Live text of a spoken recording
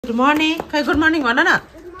Good morning. Okay, good morning, Vanana.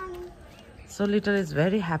 So Little is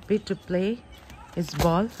very happy to play his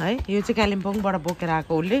ball. है यो चाहिँ कालिम्पोङबाट बोकेर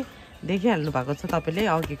आएको उले देखिहाल्नु भएको छ तपाईले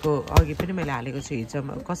अघि पनि मैले हालेको छु हिजो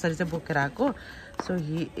कसरी चाहिँ बोकेर आएको. So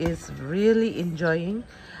he is really enjoying.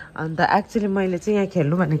 And actually मैले चाहिँ यहाँ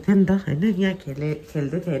खेल्नु भनेको थिएँ नि त हैन यहाँ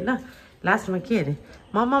खेल्दै थिएँ हैन लास्टमा के अरे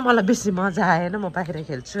मम्मा मलाई बेसी मजा आएन म बाहिर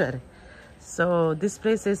खेल्छु अरे. So this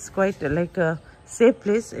place is quite like a safe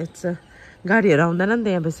place. It's गाडीहरु आउँदैन नि त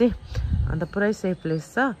यहाँ बेसी अन्त पुरै सेफ प्लेस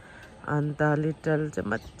छ अन्त लिटल चाहिँ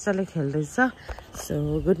मज्जाले खेल्दैछ.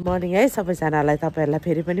 सो गुड मर्निङ है सबैजनालाई तपाईहरुलाई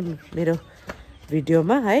फेरि पनि मेरो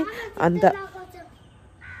भिडियोमा है. अन्त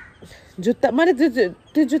जुत्ता मैले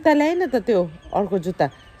त्यो जुत्ता ल्याएन त त्यो अर्को जुत्ता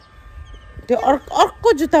त्यो अर्को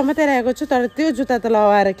जुत्ता मात्रै ल्याएको छु तर त्यो जुत्ता त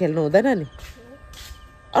लगाएर खेल्नु हुँदैन नि.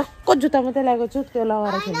 अर्को जुत्ता मात्रै ल्याएको छु त्यो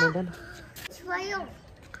लगाएर खेल्नु हुँदैन.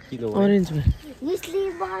 ओरेन्जमा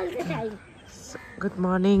गुड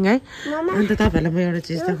मर्निङ है. अन्त तपाईहरुलाई म एउटा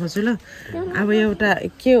चीज देखाउँछु ल. अब एउटा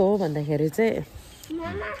के हो भन्दाखेरि चाहिँ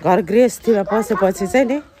घर गृहस्थीमा पसेपछि चाहिँ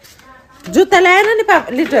नि जुत्ता ल्याएन नि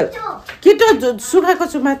लिटल किटो सुकाएको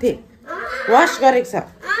छु माथि वाश गरेको छ.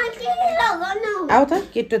 आउ त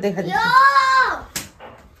किटो देखादिन्छु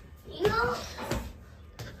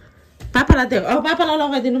पापालाई देऊ. अब पापालाई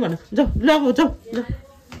लगाइदिनु भन जाऊ लगाऊ जाऊ.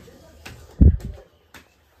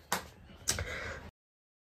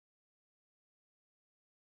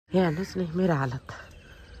 यहाँ हेर्नुहोस् नि मेरो हालत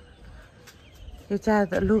यो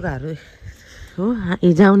चाहिँ लुगाहरू हो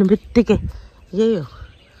हिजो आउने बित्तिकै यही हो.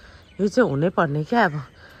 यो चाहिँ हुनै पर्ने क्या.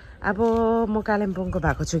 अब म कालिम्पोङको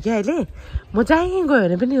भएको छु क्या अहिले म जहीँ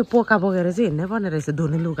गयो भने पनि यो पोका बोकेर चाहिँ हिँड्नै पर्ने रहेछ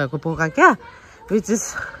धुने लुगाको पोका क्या विच इज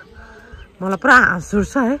मलाई पुरा हाँस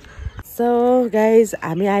उठ्छ है. सो गाइज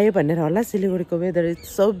हामी आयो भनेर होला सिलगढीको weather is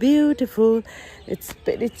so beautiful. It's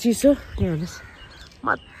very चिसो यहाँ हेर्नुहोस्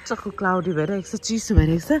मजाको क्लाउडी भइरहेको छ चिसो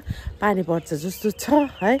भइरहेको छ पानी पर्छ जस्तो छ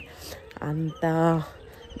है. अन्त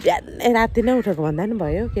बिहानै राति नै उठेको भन्दा पनि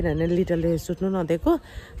भयो किनभने लिटलले सुत्नु नदिएको.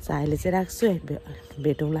 सो अहिले चाहिँ राख्छु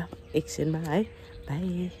भेटौँला एकछिनमा है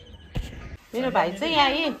भाइ. मेरो भाइ चाहिँ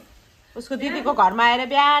यहाँ उसको दिदीको घरमा आएर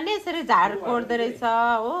बिहानै यसरी झाड कोर्दो रहेछ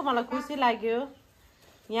हो. मलाई खुसी लाग्यो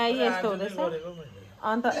यहाँ यस्तो हुँदैछ.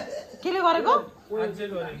 अन्त केले गरेको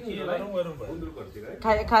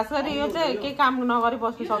खास गरी यो चाहिँ केही काम नगरी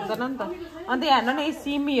बस्नु सक्दैन नि त. अन्त यहाँ हेर्नु न यी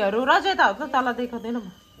सिमीहरू रजेताहरू त तल देखाउँदैन म.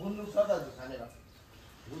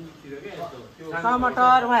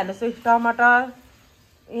 टमाटर उहाँ हेर्नुहोस् टमाटर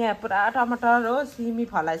यहाँ पुरा टमाटर हो सिमी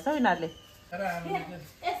फलाएछ यिनीहरूले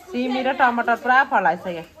सिमी र टमाटर पुरा फलाएछ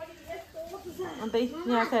यहाँ. अन्त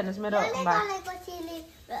यहाँ चाहिँ हेर्नुहोस् मेरो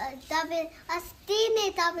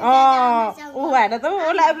ऊ हेर त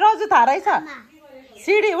उसलाई रजु थाहा रहेछ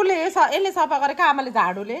सिडी उसले यसले सफा गरेको आमाले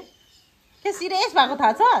झाडुले के सिरियस भएको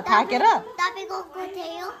थाहा छ थाकेर.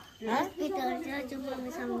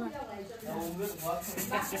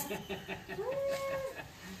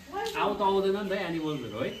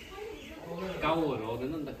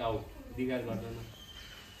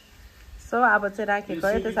 सो अब चाहिँ राखेको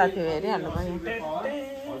है त्यो साथी हेरिहाल्नु भयो.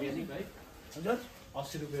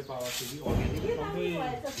 80 रुपैयाँ पावा केजी अर्ग्यानिक सबै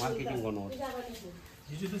मार्केटिङ गर्नुहुन्छ.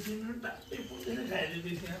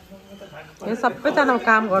 यो सबैजना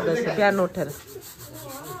काम गर्दैछ बिहान उठेर.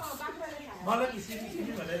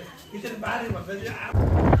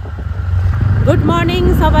 गुड मर्निङ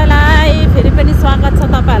सबैलाई फेरि पनि स्वागत छ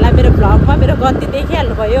तपाईहरुलाई मेरो भ्लगमा. मेरो गति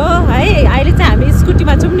देखिहाल्नु भयो है. अहिले चाहिँ हामी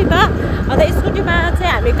स्कुटीमा छौँ नि त. अन्त स्कुटीमा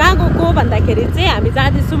चाहिँ हामी कहाँ गएको भन्दाखेरि चाहिँ हामी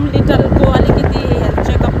जाँदैछौँ लिटलको अलिकति हेल्थ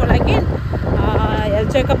चेकअपको लागि. हेल्थ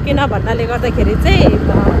चेकअप किन भन्नाले गर्दाखेरि चाहिँ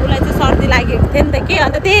उसलाई चाहिँ सर्दी लागेको थियो नि त के.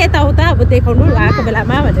 अन्त त्यही यताउता अब देखाउनु आएको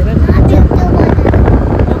बेलामा भनेर.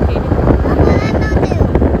 ओके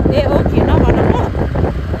ए ओके नभनौँ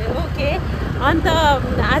ए ओके. अन्त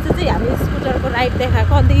आज चाहिँ हामी स्कुटरको राइड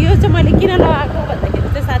देखाएको. अन्त यो चाहिँ मैले किन लगाएको भन्दाखेरि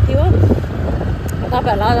चाहिँ साथी हो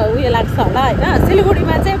तपाईँहरूलाई उयो लाग्छ होला होइन.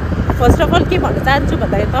 सिलगढीमा चाहिँ फर्स्ट अफ अल के भन्न चाहन्छु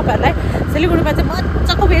भन्दाखेरि तपाईँहरूलाई सिलगढीमा चाहिँ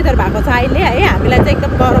मजाको वेदर भएको छ अहिले है. हामीलाई चाहिँ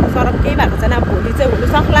एकदम गरम सरम केही भएको छैन. भोलि चाहिँ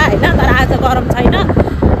हुनसक्ला होइन तर आज गरम छैन.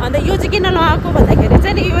 अन्त यो चाहिँ किन लगाएको भन्दाखेरि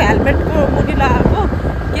चाहिँ नि यो हेलमेटको मुनि लगाएको.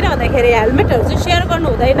 किन भन्दाखेरि हेलमेटहरू चाहिँ सेयर गर्नु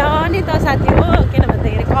हुँदैन नि त साथी हो. किन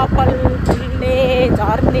भन्दाखेरि कपाल फुल्ने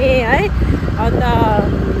झर्ने है. अन्त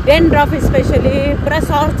डेन्ड्रफ स्पेसली पुरा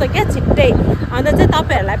सर्छ क्या छिट्टै. अन्त चाहिँ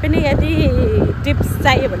तपाईँहरूलाई पनि यदि टिप्स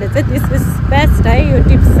चाहियो भने चाहिँ दिस इज बेस्ट है यो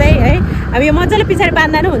टिप्स चाहिँ है. अब यो मजाले पछाडि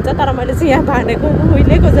बाँध्दा नै हुन्छ तर मैले चाहिँ यहाँ बाँधेको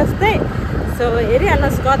उहिलेको जस्तै. सो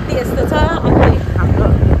हेरिहाल्नुहोस् कति यस्तो छ. अन्त हाम्रो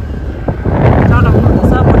चलाउनु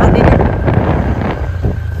हुँदैछ भोलादेखि.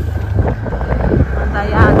 अन्त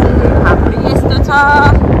यहाँ चाहिँ हाम्रो यस्तो छ.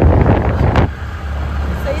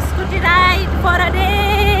 So scooty ride per day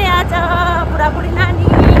बुढी नानी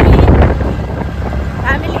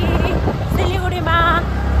फ्यामिली सिलगढीमा।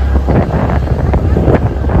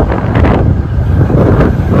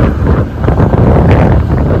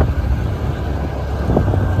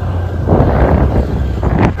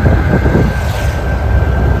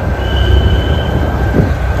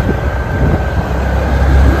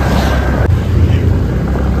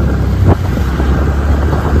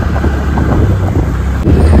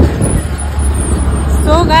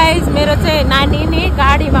 गाइज मेरो चाहिँ नानी नि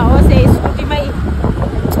गाडीमा होस् या स्कुटीमै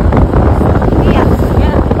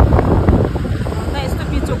यस्तो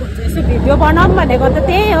पिचोक हुन्छ। यसो भिडियो बनाऊँ भनेको त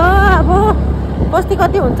त्यही हो, अब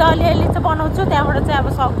कति हुन्छ अलिअलि चाहिँ बनाउँछु, त्यहाँबाट चाहिँ अब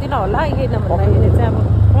सक्दिनँ होला। किन भन्दाखेरि चाहिँ अब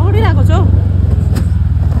पौडिरहेको छु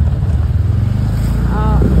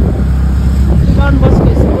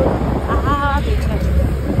बसको स्कुल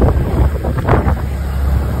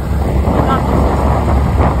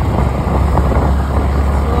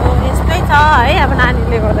है। अब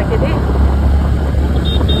नानीले गर्दाखेरि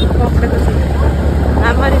पक्रेको छु,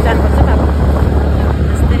 राम्ररी जानुपर्छ बाबु।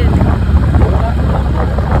 यस्तै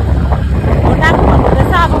घटाएको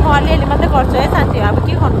भन्नुहुँदैछ, अब म अलिअलि मात्रै गर्छु है साथी। अब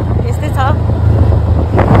के गर्नु, यस्तै छ।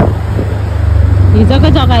 हिजोको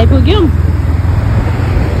जग्गा आइपुग्यौँ।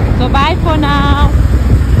 So by for now.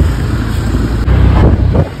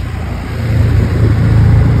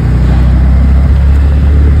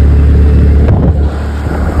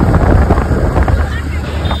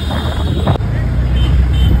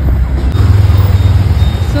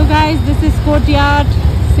 This is courtyard.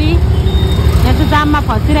 C यहाँ चाहिँ जाममा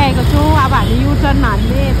फसिरहेको छु। अब हामी युटर्न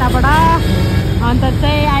हाल्ने यताबाट, अन्त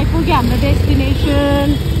चाहिँ आइपुग्यो हाम्रो डेस्टिनेसन।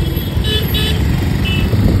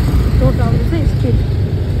 टोटो आउँदैछ स्ट्रिट।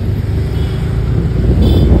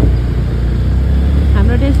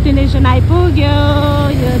 हाम्रो डेस्टिनेसन आइपुग्यो।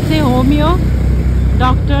 यो चाहिँ होमियो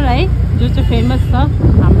डक्टर है, जो चाहिँ फेमस छ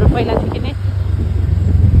हाम्रो पहिलादेखि नै।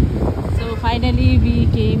 Finally, we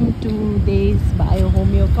came to this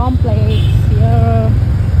bio-homeo complex. Here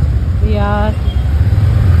we are.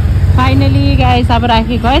 Finally, guys, अब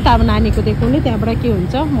राखेको है त। अब नानीको देखाउने त्यहाँबाट के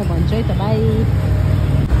हुन्छ म भन्छु है त। बाई।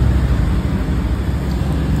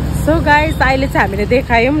 सो गाइस अहिले चाहिँ हामीले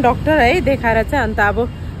देखायौँ डक्टर है, देखाएर चाहिँ अन्त अब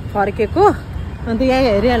फर्केको। अन्त यहाँ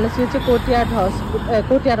हेरिहाल्नुहोस्, यो चाहिँ courtyard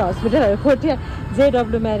hospital courtyard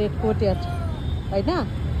JW म्यारिट courtyard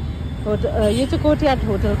होइन। यो चाहिँ कोर्टयार्ड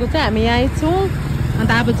होटलको चाहिँ हामी यहीँ छौँ।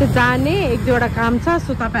 अन्त अब चाहिँ जाने एक दुईवटा काम छ।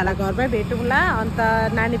 सो तपाईँहरूलाई घरमै भेटौँला। अन्त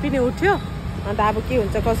नानी पनि उठ्यो। अन्त अब के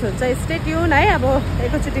हुन्छ कसो हुन्छ स्टे ट्युन है। अब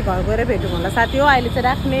एकैचोटि घर गएर भेटौँ होला साथी हो। अहिले चाहिँ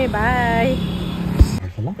राख्ने, बाई।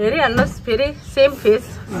 हेरिहाल्नुहोस् फेरि सेम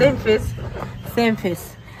फेस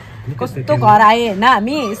कस्तो घर आयो होइन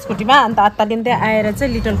हामी स्कुटीमा। अन्त अत्तालिँदै आएर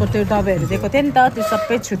चाहिँ लिटलको त्यो दबाईहरू दिएको थियो नि त, त्यो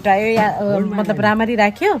सबै छुट्यायो या मतलब राम्ररी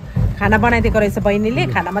राख्यो। खाना बनाइदिएको रहेछ बहिनीले,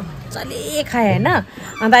 खाना मजाले खाएँ होइन।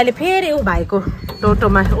 अन्त अहिले फेरि ऊ भाइको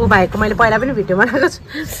टोटोमा, ऊ भाइको मैले पहिला पनि भिडियो बनाएको छु,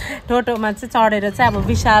 टोटोमा चाहिँ चढेर चाहिँ अब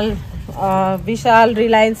विशाल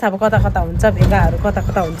रिलायन्स अब कता हुन्छ, भेगाहरू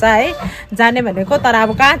कता हुन्छ है जाने भनेको। तर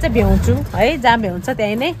अब कहाँ चाहिँ भ्याउँछु है, जहाँ भ्याउँछ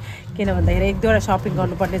त्यहीँ नै। किन भन्दाखेरि एक दुईवटा सपिङ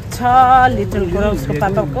गर्नुपर्ने छ लिटलको र उसको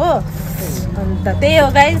पापाको। अन्त त्यही हो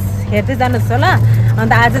गाइस, हेर्दै जानुहोस् होला।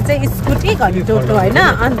 अन्त आज चाहिँ स्कुटी घरि टोटो होइन।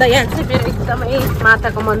 अन्त यहाँ चाहिँ मेरो एकदमै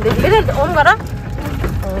माताको मन्दिर लिएर ओम गर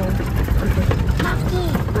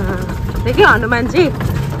देखियो हनुमानजी।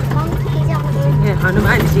 ए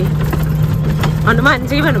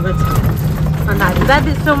हनुमानजी भन्नुपर्छ। अन्त हामी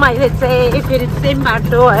जाँदैछौँ अहिले चाहिँ फेरि सेम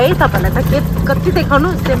बाटो है। तपाईँलाई त कति देखाउनु,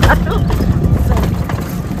 सेम बाटो।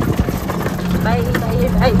 बाई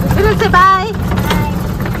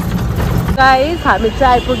गाइस, हामी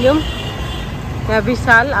चाहिँ आइपुग्यौँ यहाँ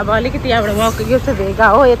विशाल। अब अलिकति यहाँबाट वक, यो चाहिँ भेगा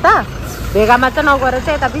हो। यता भेगामा चाहिँ नगएर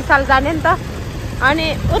चाहिँ यता विशाल जाने नि त। अनि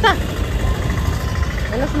उता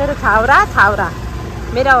हेर्नुहोस् मेरो छाउरा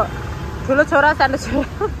मेरो ठुलो छोरा सानो छोरा।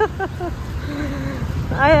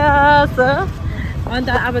 अन्त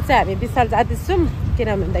अब चाहिँ हामी विशाल जाँदैछौँ। किन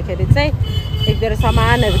भन्दाखेरि चाहिँ एक दुईवटा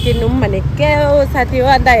सामानहरू किनौँ भनेको हो साथी हो।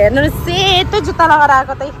 अन्त हेर्नुहोस् सेतो जुत्ता लगाएर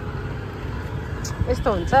आएको त यस्तो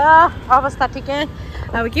हुन्छ अवस्था। ठिकै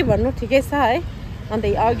अब के भन्नु, ठिकै छ है। अन्त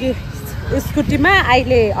अघि स्कुटीमा,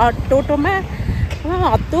 अहिले टोटोमा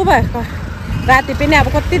हत्तु भएको। राति पनि अब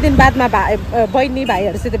कति दिन बादमा बहिनी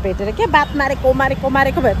भाइहरूसित भेटेर के बात मारेको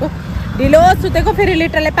भएको। ढिलो सुतेको, फेरि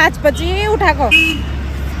लिटरले 5 बजी उठाएको।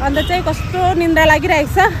 अन्त चाहिँ कस्तो निन्द्रा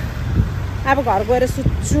लागिरहेको छ। अब घर गएर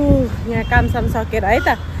सुत्छु यहाँ कामसाम सकेर है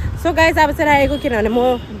त। सो गाइस अब चाहिँ राखेको, किनभने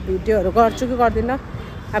म भिडियोहरू गर्छु कि गर्दिनँ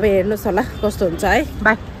अब हेर्नुहोस् होला कस्तो हुन्छ है।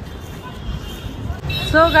 बाई।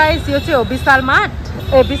 सो गाइस यो चाहिँ हो विशाल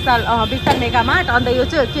मेगा मार्ट। अन्त यो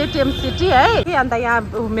चाहिँ KTM सिटी है। अन्त यहाँ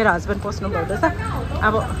मेरो हस्बेन्ड पस्नु भएको छ।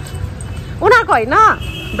 अब उनीहरूको होइन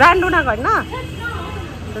ब्रान्ड उनीहरूको होइन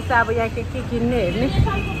अन्त चाहिँ अब यहाँ के किन्ने हेर्ने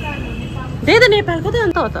त्यही त नेपालको त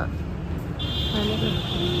अन्त हो त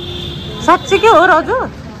साँच्ची के हो रजु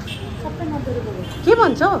के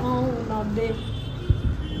भन्छ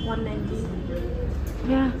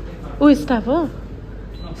ऊ स्टाफ हो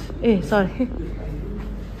ए सरी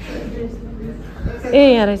ए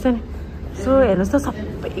यहाँ रहेछ नि सो हेर्नुहोस् त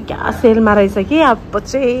सबै क्या सेलमा रहेछ कि अब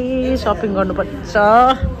चाहिँ सपिङ गर्नुपर्छ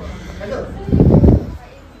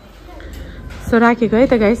सो राखेको है त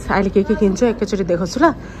गाइस अहिले के किन्छु एकैचोटि देखाउँछु ल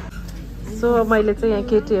सो मैले चाहिँ यहाँ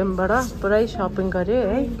केटिएमबाट पुरै सपिङ गरेँ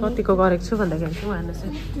है कतिको गरेको छु भन्दाखेरि चाहिँ उहाँले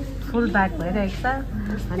चाहिँ फुल ब्याग भइरहेको छ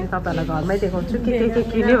अनि तपाईँहरूलाई घरमै देखाउँछु के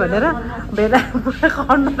किन्यो भनेर बेला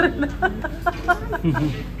गर्नु रहेन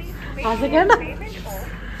हजुर किन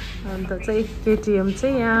अन्त चाहिँ केटिएम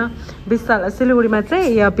चाहिँ यहाँ विशाल सिलगढीमा चाहिँ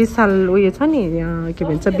यहाँ विशाल उयो छ नि यहाँ के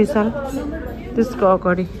भन्छ विशाल त्यसको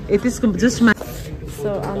अगाडि त्यसको जसमा सो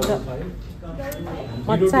अन्त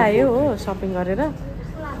मजा आयो हो सपिङ गरेर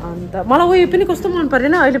अन्त मलाई उयो पनि कस्तो मन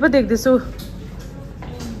परेन अहिले पो देख्दैछु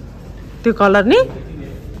त्यो कलर नि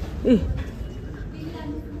ए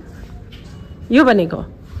यो भनेको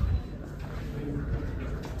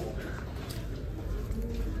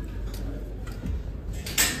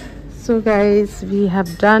so guys we have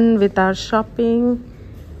done with our shopping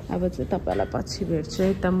अब चाहिँ तपाईँहरूलाई पछि भेट्छु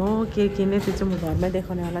है त म के किने त्यो चाहिँ म घरमै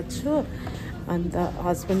देखाउनेवाला छु अन्त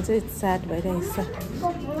हस्बेन्ड चाहिँ स्याड भइरहेको छ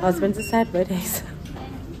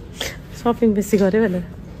सपिङ बेसी गऱ्यो भनेर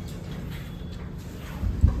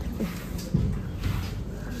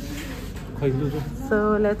सो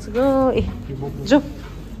लेट्स गो ए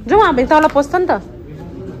जाउँ हामी तल पस्छ नि त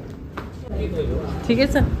ठिकै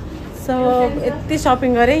छ सो यति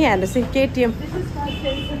सपिङ गरेँ यहाँ हेर्नुहोस् केटिएम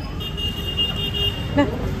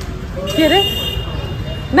के अरे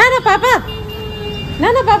नाना पापा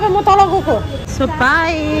म तल गएको सो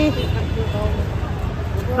बाई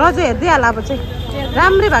रजु हेरिदिइहाल अब चाहिँ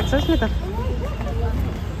राम्रै भएको छ नि त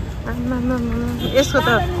यसको त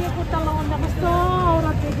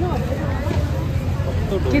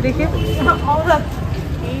के देख्यो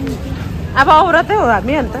अब औरतै हो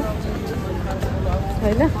हामी अन्त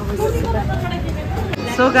होइन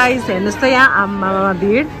सो गाइस हेर्नुहोस् त यहाँ आमामा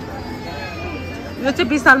भिड यो चाहिँ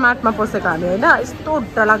विशाल मार्टमा पसेको हामी होइन यस्तो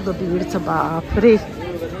डरलाग्दो भिड छ बाफ्रे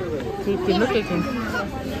के किन्नु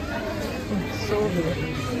सो भिड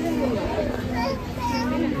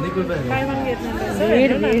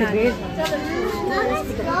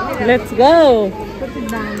लेट्स गो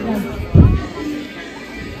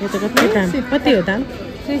यो त कति हो दाम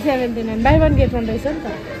 379 बाई 1 गेट 1 रहेछ नि त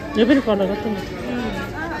यो पनि कलर कति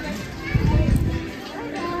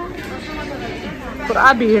पुरा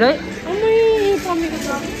भिड है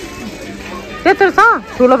त्यत्रो छ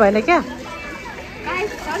ठुलो भएन क्या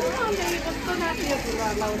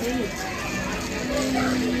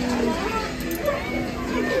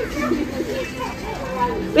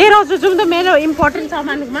ए रजु जाउँ त मेरो इम्पोर्टेन्ट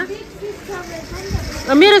सामानमा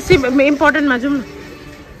मेरो इम्पोर्टेन्टमा जाउँ न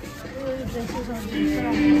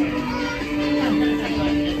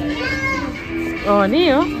नि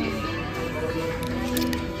हो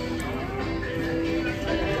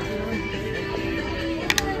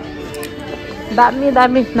दामी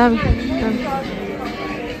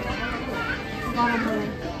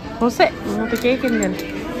होस् है म त केही किन्दैन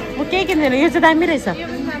यो चाहिँ दामी रहेछ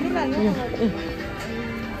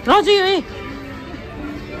रजु यो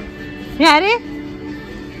यहाँ अरे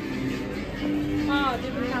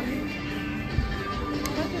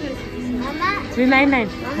 399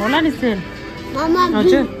 होला नि सेल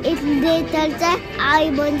हजुर आई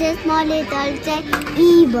भन्छ स्मल लेटर चाहिँ ई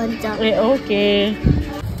भन्छ ए ओके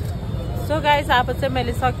सो गाइस अब चाहिँ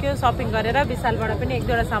मैले सक्यो सपिङ गरेर विशालबाट पनि एक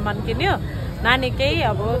दुईवटा सामान किन्यो नानीकै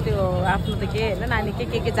अब त्यो आफ्नो त के होइन नानीकै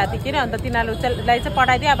के जाति किन्यो अन्त तिनीहरूलाई चाहिँ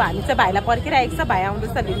पठाइदियो अब हामी चाहिँ भाइलाई पर्खिरहेको छ भाइ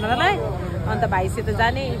आउँदैछ लिनलाई अन्त भाइसित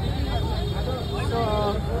जाने सो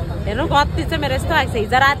हेर्नु गति चाहिँ मेरो यस्तो आएको छ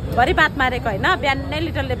हिजो रातभरि बात मारेको होइन बिहानै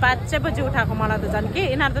लिटरले 5 बजी उठाएको मलाई त झन् कि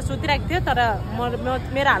यिनीहरू त सुतिरहेको थियो तर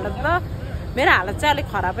मेरो हालत चाहिँ अलिक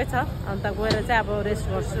खराबै छ अन्त गएर चाहिँ अब रेस्ट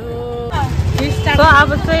गर्छु अब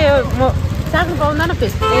चाहिँ म चाख्नु पाउँदैन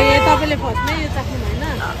फेस ए तपाईँले फर्स्टमै यो चाख्नु भएन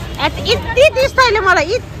यति दिस तैँले मलाई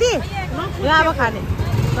यति यो अब खाने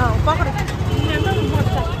पक्र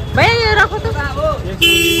भइहाल्यो राख त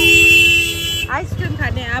आइसक्रिम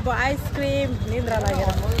खाने अब आइसक्रिम निन्द्रा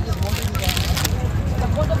लागेर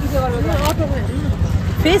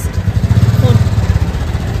फेस्ट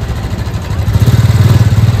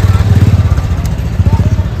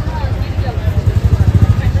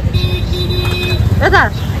यता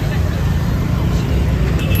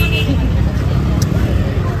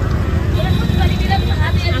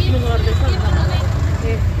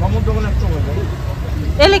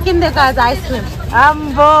यसले किनिदिएको आज आइसक्रिम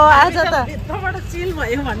आम्बो आज त भित्रबाट चिल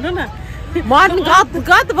भयो भन्नु न मन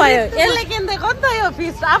गत भयो यसले किनिदिएको नि त यो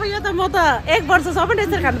फिस अब यो त म त 1 वर्षसम्म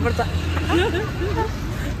यसरी खानुपर्छ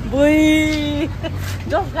बुई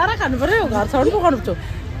जस गाह्रो खानु पर्यो घर छोड्नु पकाउनु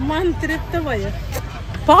मन तृप्त भयो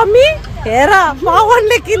पम्मी हेर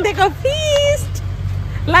पवनले किनिदिएको फिस्ट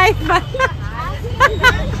लाइफमा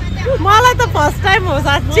मलाई त फर्स्ट टाइम हो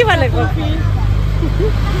साँच्ची भनेको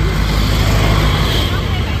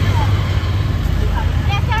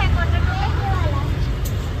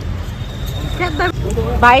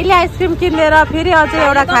भाइले आइसक्रिम किनेर फेरि अझै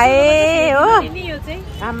एउटा खाए हो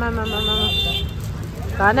आमामा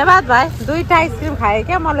धन्यवाद भाइ 2टा आइसक्रिम खाए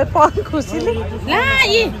क्या मलाई पनि खुसीले ला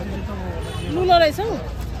यी लुलो रहेछ हौ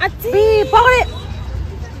अझै पक्रे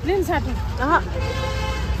लिन साटो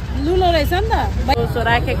लुलो रहेछ नि त सो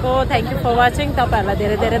राखेको थ्याङ्क यू फर वाचिङ तपाईँहरूलाई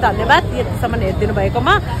धेरै धेरै धन्यवाद यतिसम्म हेरिदिनु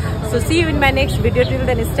भएकोमा so C you in my next video till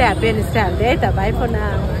then stay happy and stay healthy है त बाई फर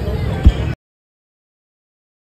नाउ